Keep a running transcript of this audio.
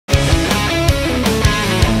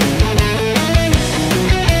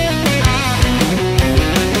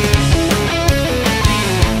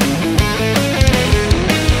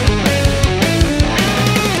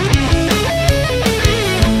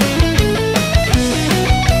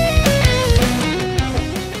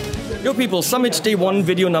people, Summit Day 1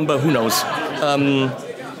 video number, who knows?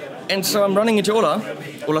 And so I'm running into Ola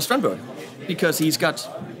Strandberg, because he's got,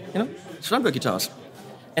 Strandberg guitars.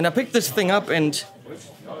 And I picked this thing up and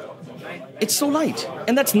it's so light.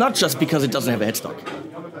 And that's not just because it doesn't have a headstock.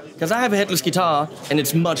 Because I have a headless guitar and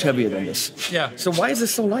it's much heavier than this. Yeah. So why is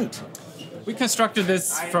this so light? We constructed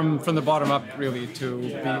this from the bottom up, really, to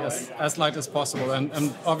be as light as possible.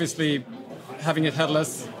 And obviously, having it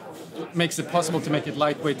headless makes it possible to make it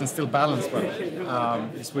lightweight and still balance well.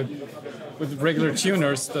 With regular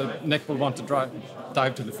tuners, the neck will want to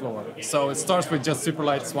dive to the floor. So it starts with just super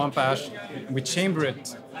light swamp ash, and we chamber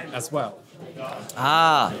it as well.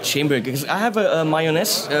 Chamber, because I have a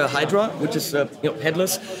Mayonnaise Hydra, which is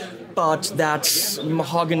headless, but that's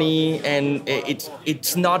mahogany, and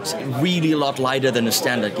it's not really a lot lighter than a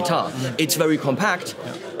standard guitar. It's very compact,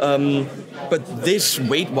 but this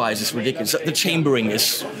weight-wise is ridiculous. The chambering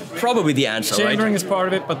is probably the answer, right? Chambering is part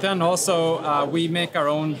of it, but then also we make our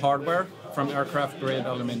own hardware from aircraft-grade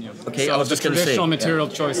aluminium. Okay, so I was just going to say. Traditional material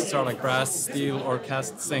choices are like brass, steel, or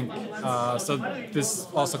cast zinc. So this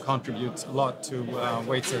also contributes a lot to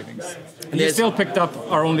weight savings. And you still picked up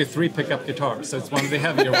our only 3 pickup guitar, so it's one of the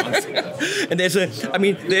heavier ones. And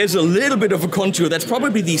there's a little bit of a contour. That's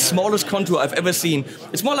probably the smallest contour I've ever seen.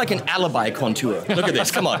 It's more like an alibi contour. Look at this,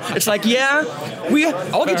 come on. It's like,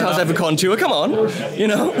 all guitars have a contour, come on.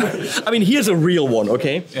 Here's a real one,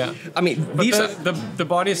 okay? Yeah. The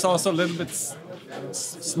body is also a little bit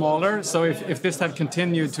smaller, so if this had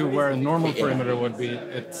continued to where a normal perimeter would be,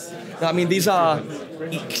 these are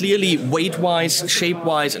clearly weight-wise,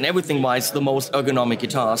 shape-wise, and everything-wise the most ergonomic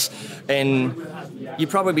guitars. And you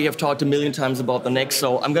probably have talked a million times about the neck,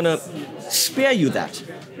 so I'm gonna spare you that.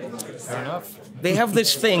 Fair enough. They have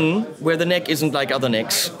this thing where the neck isn't like other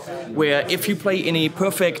necks, where if you play in a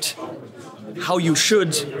perfect, how you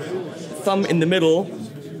should, thumb in the middle,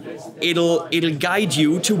 it'll guide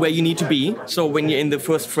you to where you need to be. So when you're in the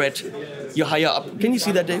first fret, you're higher up. Can you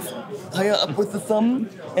see that, Dave? Higher up with the thumb.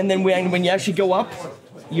 And then when you actually go up,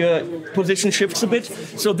 your position shifts a bit.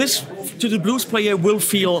 So this, to the blues player, will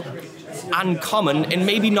feel uncommon and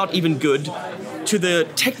maybe not even good. To the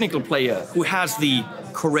technical player who has the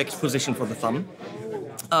correct position for the thumb,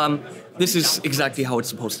 this is exactly how it's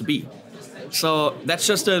supposed to be. So that's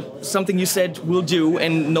just something you said we'll do,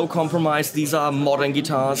 and no compromise. These are modern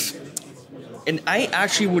guitars. And I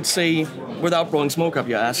actually would say, without blowing smoke up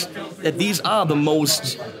your ass, that these are the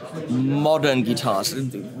most modern guitars.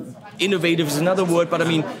 Innovative is another word, but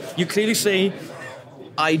you clearly say,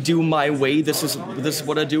 I do my way, this is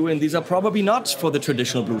what I do, and these are probably not for the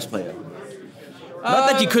traditional blues player.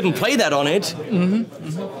 Not that you couldn't play that on it,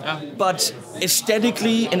 but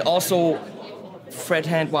aesthetically and also fret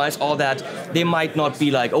hand-wise, all that, they might not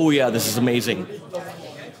be like, oh yeah, this is amazing.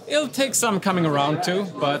 It'll take some coming around to,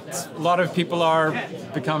 but a lot of people are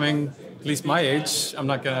becoming, at least my age, I'm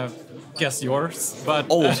not going to guess yours, but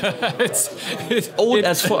old. Old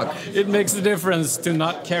as fuck. It makes a difference to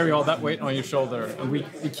not carry all that weight on your shoulder. And we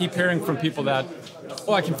keep hearing from people that,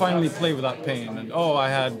 I can finally play without pain, and I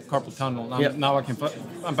had carpal tunnel, now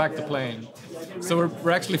I'm back to playing. So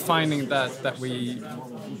we're actually finding that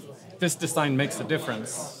this design makes a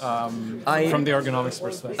difference from the ergonomics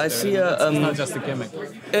perspective. I see it's not just a gimmick.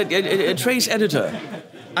 A Trace editor.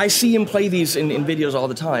 I see him play these in videos all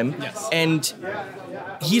the time, yes. And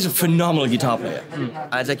he's a phenomenal guitar player.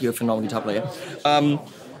 Isaac, you're a phenomenal guitar player.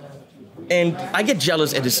 And I get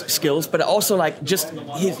jealous at his skills, but also like just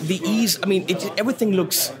the ease. Everything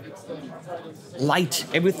looks light.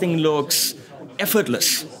 Everything looks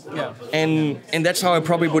effortless. Yeah. And that's how I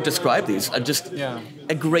probably would describe these.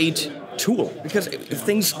 A great tool, because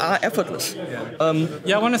things are effortless.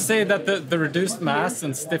 I want to say that the reduced mass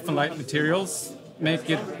and stiff and light materials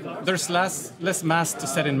make it, there's less mass to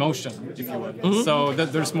set in motion, if you would. Mm-hmm. So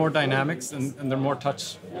there's more dynamics and they're more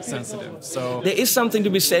touch sensitive. So there is something to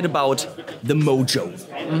be said about the mojo.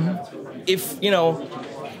 Mm-hmm. If,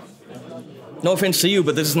 no offense to you,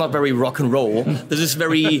 but this is not very rock and roll. This is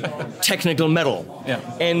very technical metal. Yeah.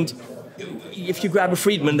 And if you grab a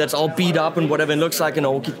Friedman that's all beat up and whatever it looks like an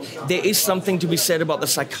old, there is something to be said about the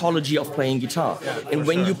psychology of playing guitar. And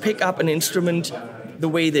when you pick up an instrument, the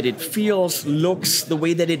way that it feels, looks, the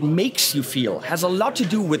way that it makes you feel has a lot to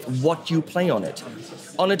do with what you play on it.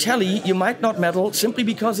 On a telly, you might not metal simply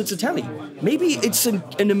because it's a telly. Maybe it's an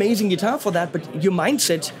amazing guitar for that, but your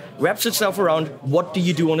mindset wraps itself around what do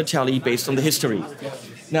you do on a telly based on the history.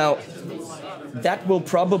 Now, that will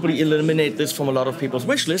probably eliminate this from a lot of people's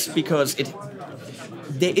wish list, because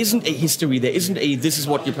there isn't a history, there isn't a this is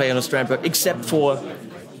what you play on a Strandberg, except for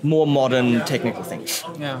more modern technical things.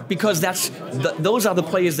 Yeah. Because those are the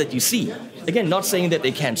players that you see. Again, not saying that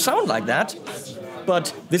they can't sound like that,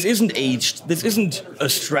 but this isn't aged. This isn't a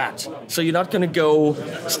Strat. So you're not going to go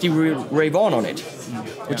Stevie Ray Vaughan on it,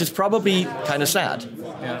 which is probably kind of sad.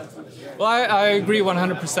 Yeah. Well, I agree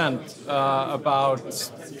 100%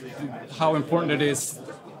 about how important it is,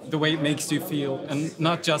 the way it makes you feel, and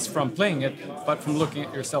not just from playing it, but from looking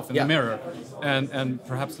at yourself in the mirror, and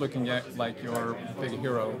perhaps looking at like your big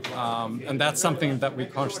hero. And that's something that we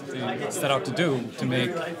constantly set out to do, to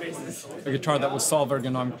make a guitar that will solve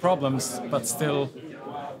ergonomic problems, but still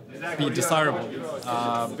be desirable.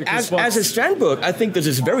 As a Strandberg, I think this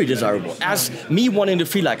is very desirable. As me wanting to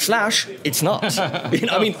feel like Slash, it's not.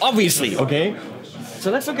 I mean, obviously, okay?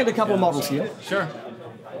 So let's look at a couple of models here. Sure.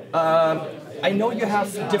 I know you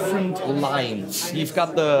have different lines. You've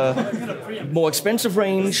got the more expensive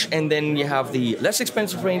range, and then you have the less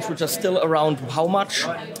expensive range, which are still around how much?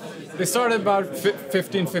 They start at about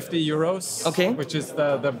 1550 euros, okay, which is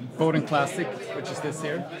the Bowden Classic, which is this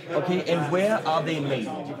here. Okay, and where are they made?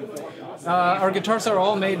 Our guitars are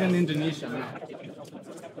all made in Indonesia.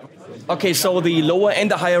 Okay, so the lower and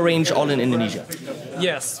the higher range all in Indonesia.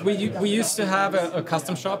 Yes, we used to have a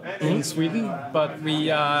custom shop in Sweden, but we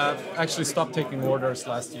actually stopped taking orders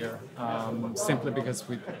last year, simply because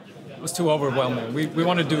it was too overwhelming. We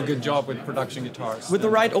want to do a good job with production guitars. With the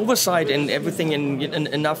right oversight and everything and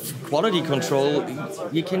enough quality control,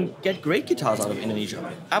 you can get great guitars out of Indonesia.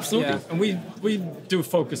 Absolutely. Yeah, and we do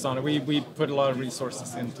focus on it. We put a lot of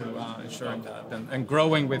resources into ensuring that and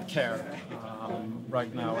growing with care.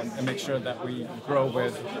 Right now, and make sure that we grow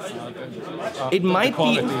with the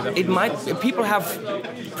quality. People have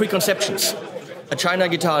preconceptions. A China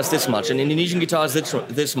guitar is this much, an Indonesian guitar is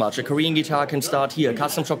this much, a Korean guitar can start here, a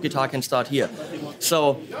custom shop guitar can start here.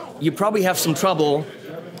 So you probably have some trouble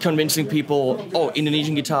convincing people, oh,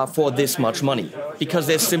 Indonesian guitar for this much money. Because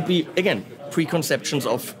there's simply, again, preconceptions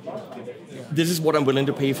of this is what I'm willing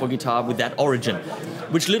to pay for guitar with that origin,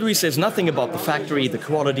 which literally says nothing about the factory, the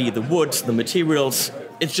quality, the woods, the materials.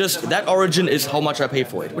 It's just that origin is how much I pay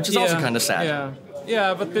for it, which is also kind of sad.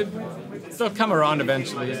 Yeah, but they'll come around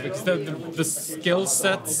eventually, because the skill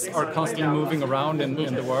sets are constantly moving around in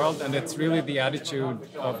the world, and it's really the attitude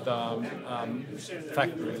of the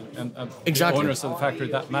factory and the owners of the factory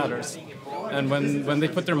that matters. And when they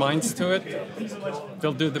put their minds to it,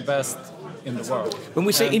 they'll do the best in the world. When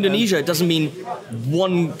we say Indonesia, it doesn't mean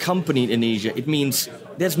one company in Indonesia. It means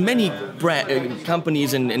there's many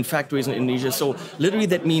companies and factories in Indonesia. So literally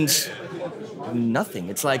that means nothing.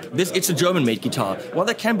 It's like this. It's a German-made guitar. Well,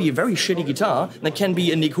 that can be a very shitty guitar. That can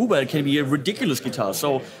be a Nick Huber. It can be a ridiculous guitar.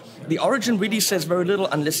 So the origin really says very little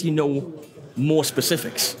unless you know more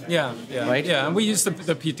specifics. Yeah. Right? Yeah, and we use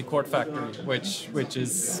the PT Court factory, which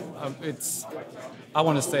is it's. I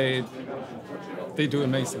want to say they do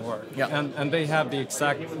amazing work. Yeah. And they have the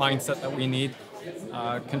exact mindset that we need.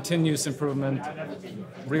 Continuous improvement,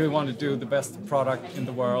 really want to do the best product in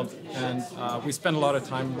the world, and we spend a lot of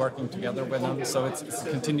time working together with them, so it's a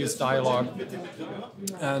continuous dialogue,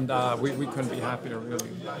 and we couldn't be happier, really.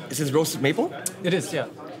 Is this roasted maple? It is, yeah.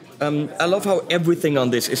 I love how everything on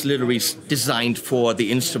this is literally designed for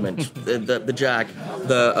the instrument, the jack,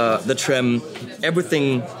 the trem,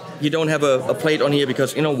 everything. You don't have a plate on here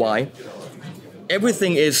because you know why?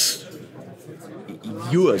 Everything is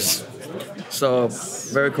yours. So,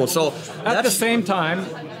 very cool. So at the same time,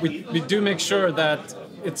 we do make sure that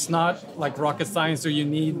it's not like rocket science or you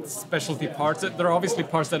need specialty parts. There are obviously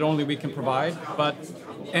parts that only we can provide, but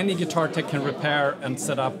any guitar tech can repair and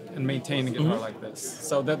set up and maintain a guitar like this.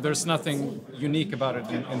 So that there's nothing unique about it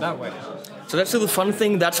in that way. So that's the fun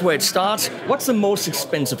thing. That's where it starts. What's the most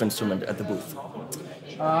expensive instrument at the booth?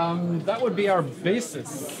 That would be our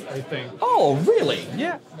bassist, I think. Oh, really?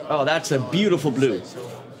 Yeah. Oh, that's a beautiful blue.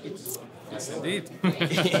 Yes, indeed.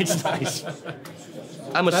 It's nice.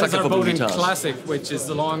 I'm a sucker for blue Bowden guitars. Classic, which is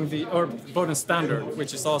or Bowden Standard,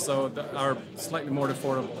 which is also our slightly more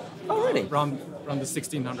affordable. Oh, really? Around the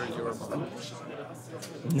 1,600 euro mark.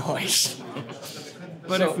 Nice.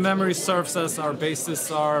 But if memory serves us, our bases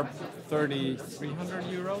are 3,300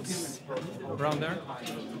 euros, around there.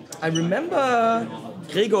 I remember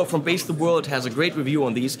Gregor from Bass the World has a great review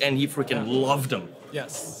on these, and he freaking loved them.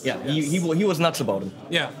 Yes. Yeah, yes. He was nuts about them.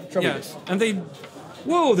 Yeah. Show me yeah. this. And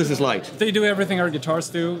Whoa, this is light. They do everything our guitars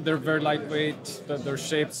do. They're very lightweight. They're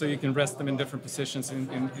shaped so you can rest them in different positions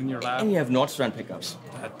in your lap. And you have Nordstrand pickups.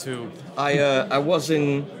 That too. I was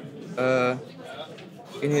in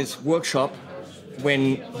his workshop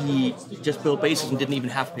when he just built basses and didn't even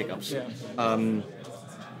have pickups. Yeah.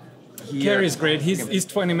 Carrie's great. He's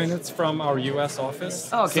 20 minutes from our US office.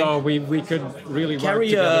 Oh, okay. So we could really work Carrie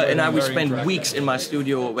together. and I would spend interactive. weeks in my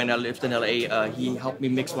studio when I lived in LA. He helped me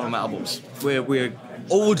mix one of my albums. We're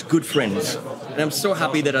old good friends, and I'm so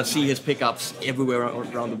happy that I see his pickups everywhere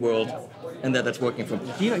around the world, and that's working for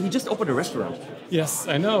him. He just opened a restaurant. Yes,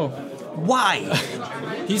 I know. Why?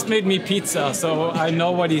 He's made me pizza, so I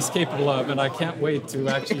know what he's capable of, and I can't wait to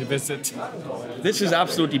actually visit. This is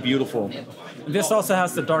absolutely beautiful. This also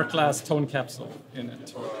has the Dark Glass tone capsule in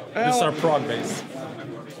it. This is our prog bass.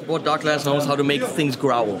 Well, Dark Glass knows how to make things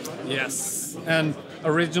growl. Yes, and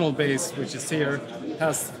original bass, which is here,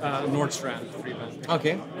 has Nordstrand 3-band.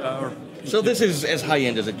 Okay. So this is as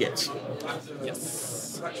high-end as it gets.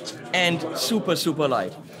 Yes. And super, super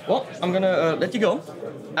light. Well, I'm gonna let you go.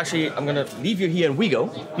 Actually, I'm gonna leave you here and we go.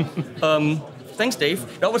 Thanks, Dave.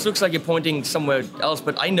 It always looks like you're pointing somewhere else,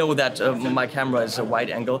 but I know that my camera is a wide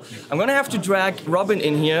angle. I'm gonna have to drag Robin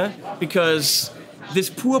in here because this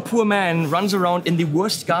poor man runs around in the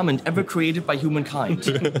worst garment ever created by humankind.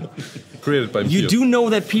 Created by You do know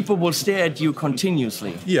that people will stare at you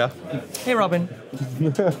continuously. Yeah. Hey, Robin.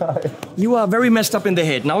 You are very messed up in the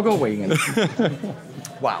head. Now go away again.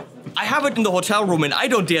 Wow. I have it in the hotel room and I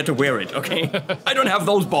don't dare to wear it, okay? I don't have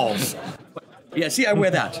those balls. Yeah, see, I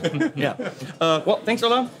wear that. Yeah. Well, thanks,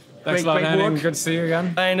 Ola. Thanks a lot, great Henning. work. Good to see you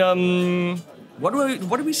again. And what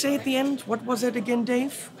do we say at the end? What was it again,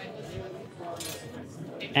 Dave?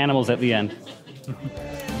 Animals at the end.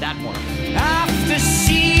 That one. After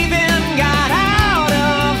she then got out.